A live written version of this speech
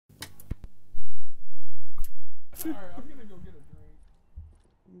Alright, I'm gonna go get a drink.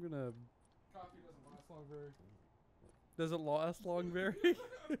 I'm gonna... Coffee doesn't last long very. Does it last long, Barry?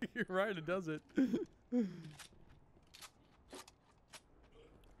 You're right, it doesn't.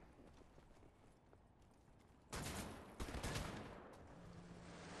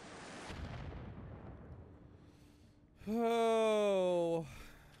 Oh.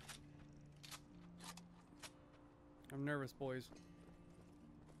 I'm nervous, boys.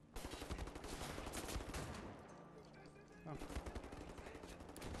 Oh.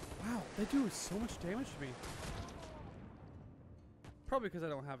 Wow, they do so much damage to me. Probably because I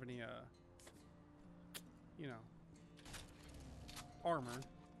don't have any, you know, armor.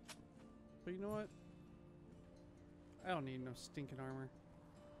 But you know what? I don't need no stinking armor.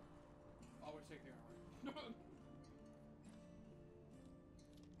 Always take the armor.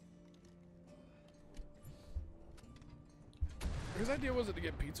 Whose idea was it to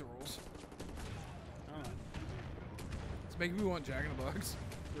get pizza rolls? I don't know. It's making me want Jack in the Box.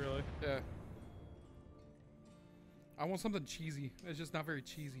 Really? Yeah. I want something cheesy. It's just not very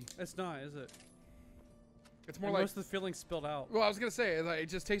cheesy. It's not, is it? It's more and like most of the filling's spilled out. Well, I was gonna say it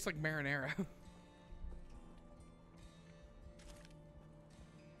just tastes like marinara.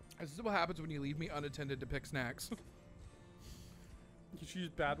 This is what happens when you leave me unattended to pick snacks. You choose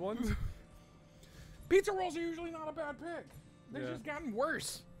bad ones? Pizza rolls are usually not a bad pick. They've Yeah. just gotten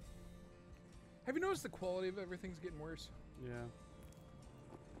worse. Have you noticed the quality of everything's getting worse? Yeah.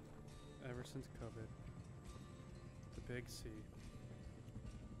 Ever since COVID. The big C.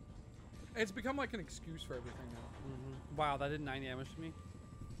 It's become like an excuse for everything now. Mm-hmm. Wow, that did 9 damage to me.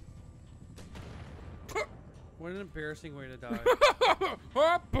 What an embarrassing way to die.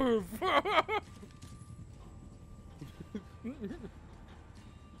 Oh, poof.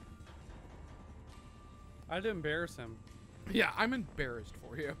 I had to embarrass him. Yeah, I'm embarrassed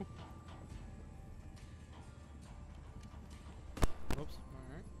for you. Whoops.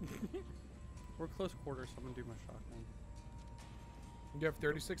 Alright. We're close quarters, so I'm gonna do my shotgun. You have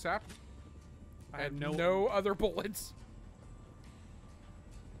 36 AP? I have no other bullets.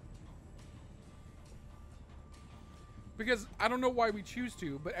 Because I don't know why we choose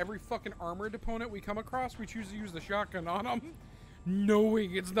to, but every fucking armored opponent we come across, we choose to use the shotgun on them,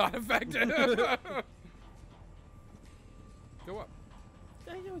 knowing it's not effective. Go up.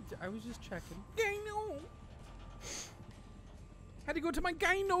 I know. I was just checking. Gyno. Had to go to my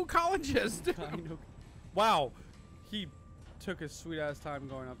gynecologist. Wow, he took his sweet ass time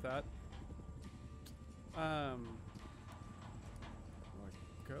going up that. Where do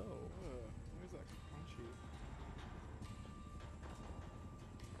I go? Where's that crunchy?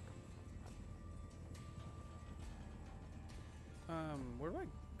 Where do I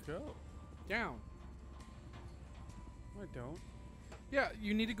go? Down. No, I don't. Yeah,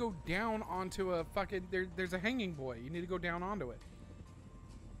 you need to go down onto a fucking... There's a hanging boy. You need to go down onto it.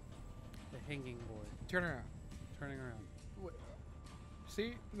 The hanging boy. Turn around. Turning around. Wait.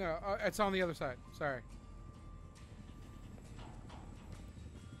 See? No, it's on the other side. Sorry.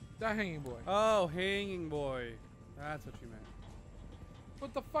 That hanging boy. Oh, hanging boy. That's what you meant.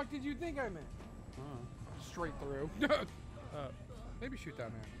 What the fuck did you think I meant? Oh. Straight through. Maybe shoot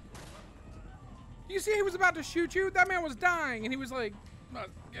that man. You see he was about to shoot you? That man was dying and he was like, must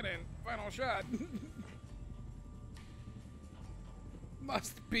get in. Final shot.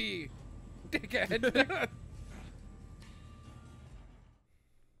 Must be. Dickhead.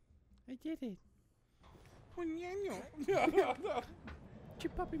 I did it.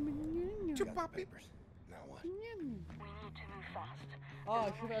 Chupapi. Now what? We need to move fast. Oh,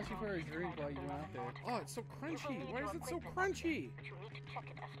 I should ask you for a drink while you went out there. Oh, it's so crunchy. Why is it so crunchy? But you need to check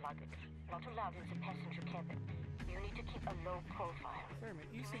it as luggage. Not allowed in the passenger cabin. You need to keep a low profile. Sorry, man.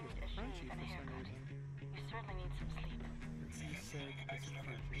 You said need it's a shave crunchy and a for some haircut. reason. You certainly need some sleep. You said it's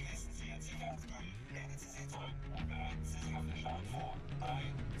crunchy.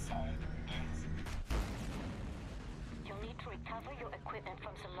 You'll need to recover your equipment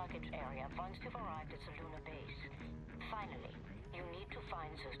from the luggage area once you've arrived at the lunar base. Finally, you need to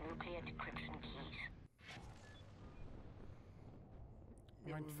find those nuclear decryption keys.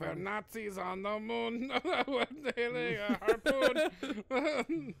 For Nazis on the moon with a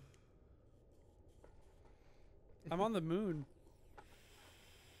harpoon. I'm on the moon.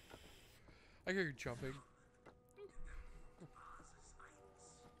 I hear you jumping.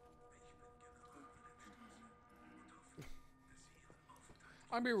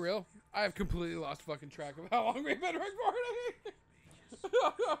 I'll be real. I have completely lost fucking track of how long we've been recording.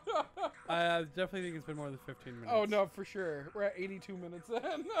 I definitely think it's been more than 15 minutes. Oh no, for sure. We're at 82 minutes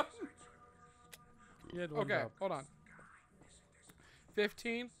then. You had one Okay, job. hold on.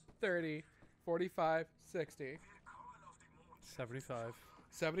 15, 30, 45, 60, 75.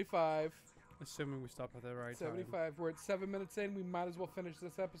 75, Assuming we stop at the right time. 75. We're at 7 minutes in. We might as well finish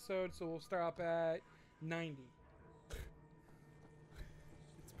this episode, so we'll stop at 90.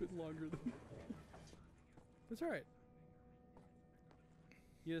 It's been longer than... That's alright.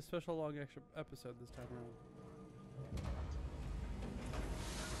 You get a special long extra episode this time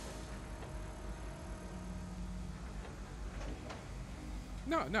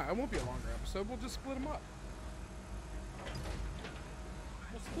around. No, it won't be a longer episode. We'll just split them up.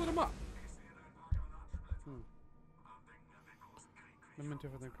 We'll split them up. Memento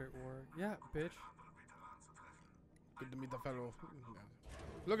for the Great War. Yeah, bitch. Good to meet the fellow.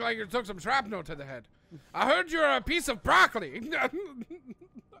 Look like you took some shrapnel to the head. I heard you're a piece of broccoli.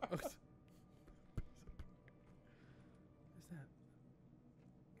 What's that?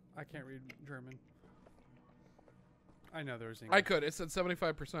 I can't read German. I know there's English. I could. It said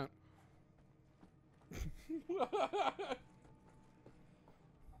 75%.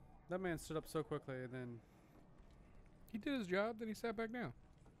 That man stood up so quickly and then... He did his job, then he sat back down.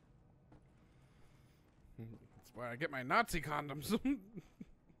 That's where I get my Nazi condoms.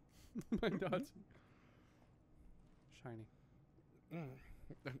 My Nazi. Shiny.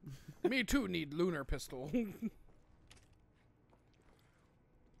 Me too need lunar pistol.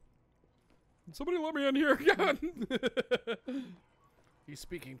 Somebody let me in here. He's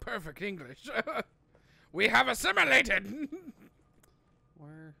speaking perfect English. We have assimilated.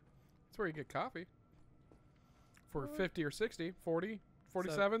 Where? That's where you get coffee. For 50 or 60, 40,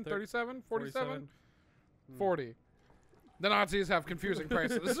 47, 37, 47, 40. The Nazis have confusing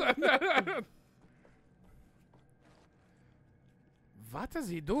prices. What is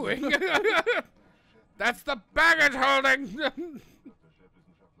he doing? That's the baggage holding.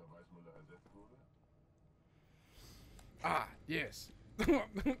 Ah, yes. Caroline.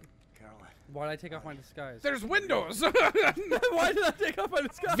 Why did I take off my disguise? There's windows. Why did I take off my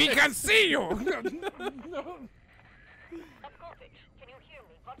disguise? We can see you. Blazkowicz, can you hear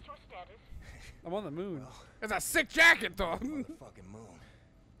me? What's your status? I'm on the moon. It's a sick jacket, though. Fucking moon.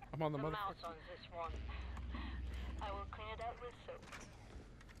 I'm on the The mother. mouse on this one. I will clean it out with soap.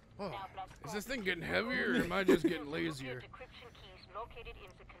 Oh, Now, is this thing getting Blazkowicz, heavier, or am I just getting lazier? decryption keys located in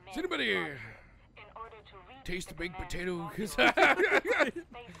the command Does anybody module. In order to reach taste the baked command potato? module, 'Cause spaces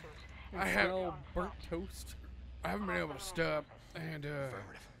I have, Smell burnt toast. I haven't been able to stop, and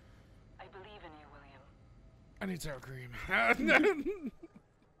Affirmative. I believe in you, William. I need sour cream. The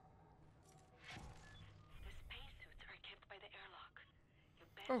spacesuits are kept by the airlock. Your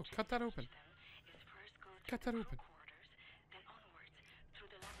best Oh, cut that open. them is first go to Cut that the open. quarters, then onwards through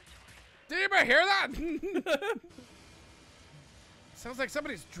the laboratory. Did anybody hear that? Sounds like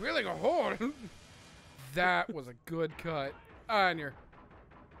somebody's drilling a hole. That was a good cut. And you're...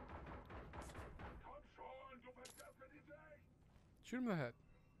 Shoot him in the head.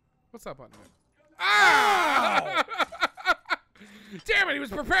 What's that button do? Ah! Damn it, he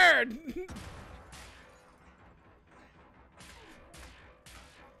was prepared!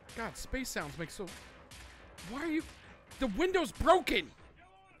 God, space sounds make so... Why are you... The window's broken!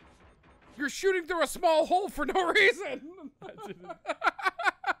 You're shooting through a small hole for no reason! I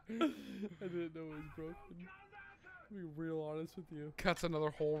didn't know it was broken. To be real honest with you. Cuts another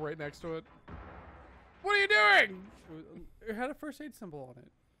hole right next to it. What are you doing? It had a first aid symbol on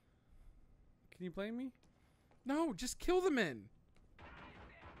it. Can you blame me? No, just kill the men.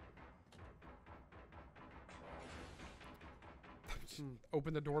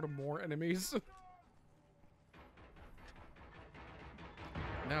 Open the door to more enemies.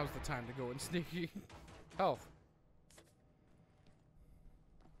 Now's the time to go in sneaky. Health.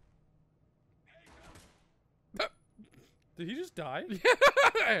 Did he just die?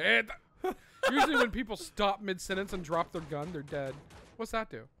 Usually when people stop mid-sentence and drop their gun, they're dead. What's that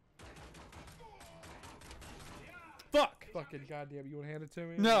do? Fuck! Fucking goddamn, you want to hand it to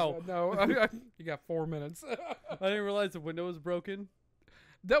me? No. No, you got 4 minutes. I didn't realize the window was broken.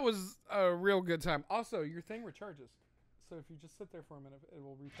 That was a real good time. Also, your thing recharges. So if you just sit there for a minute, it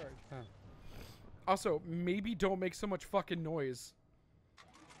will recharge. Huh. Also, maybe don't make so much fucking noise.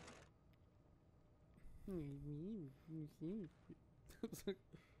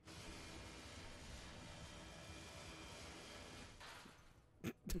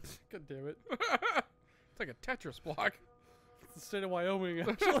 God damn it. It's like a Tetris block. It's the state of Wyoming,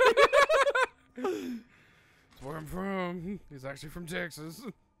 actually. That's where I'm from. He's actually from Texas.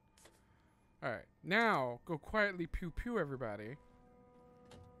 Alright, now go quietly pew pew everybody.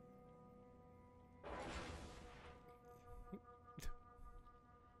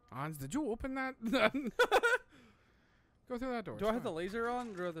 Hans, did you open that? Go through that door. Do I have the laser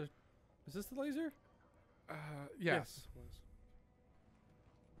on? Or the... Is this the laser? Yes. Yes.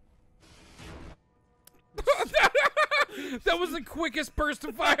 That was the quickest burst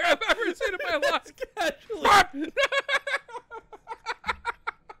of fire I've ever seen in my life. Casually.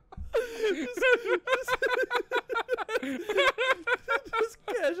 Just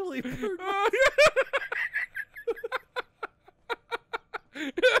casually.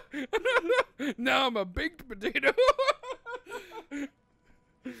 Now I'm a baked potato.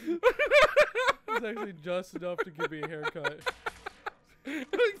 It's actually just enough to give me a haircut.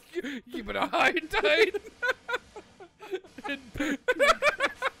 Keep it high and tight. Does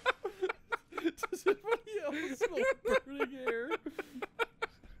anybody else smell burning hair?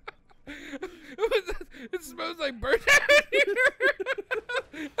 It smells like burnt hair in here.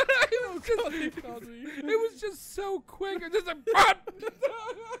 It was just so quick. It just like,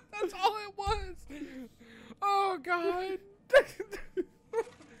 that's all it was. Oh God.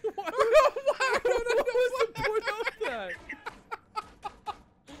 What was the point of that?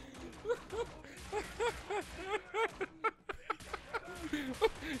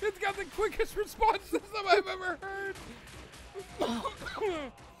 It's got the quickest response system I've ever heard. Oh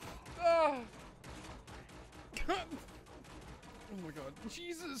my God.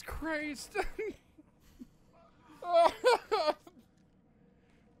 Jesus Christ.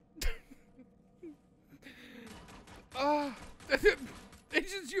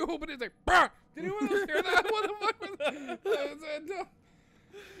 It's just you open it, it's like, bah! Did anyone else hear that? What the fuck was that?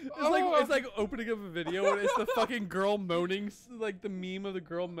 It's like opening up a video and it's the fucking girl moaning, like the meme of the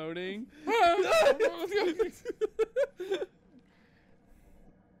girl moaning.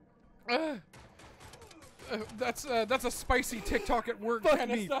 That's a spicy TikTok at work Fuck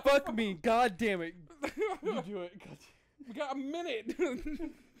kind of me, stuff. fuck me, god damn it. You do it. God. We got a minute.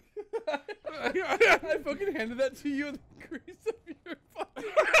 I fucking handed that to you in the crease of your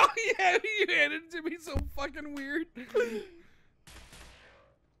fucking... Oh yeah, you handed it to me so fucking weird.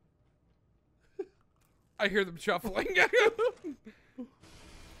 I hear them shuffling.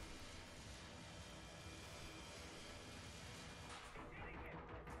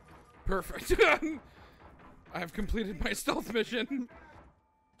 Perfect. I have completed my stealth mission.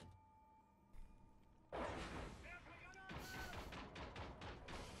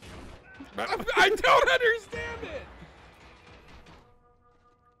 I don't understand it.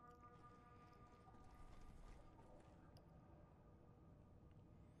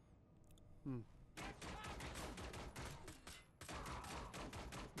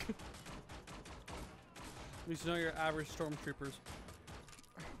 These are not your average stormtroopers.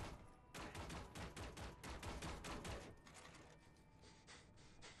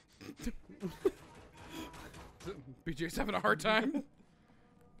 BJ's having a hard time.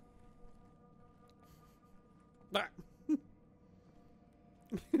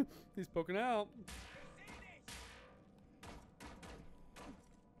 He's poking out.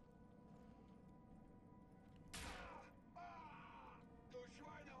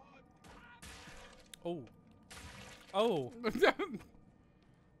 Oh. Oh.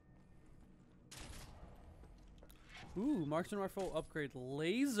 Ooh, marksman rifle upgrade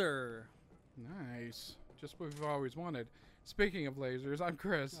laser. Nice. Just what we've always wanted. Speaking of lasers, I'm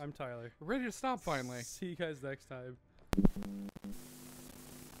Chris. I'm Tyler. We're ready to stop finally. See you guys next time.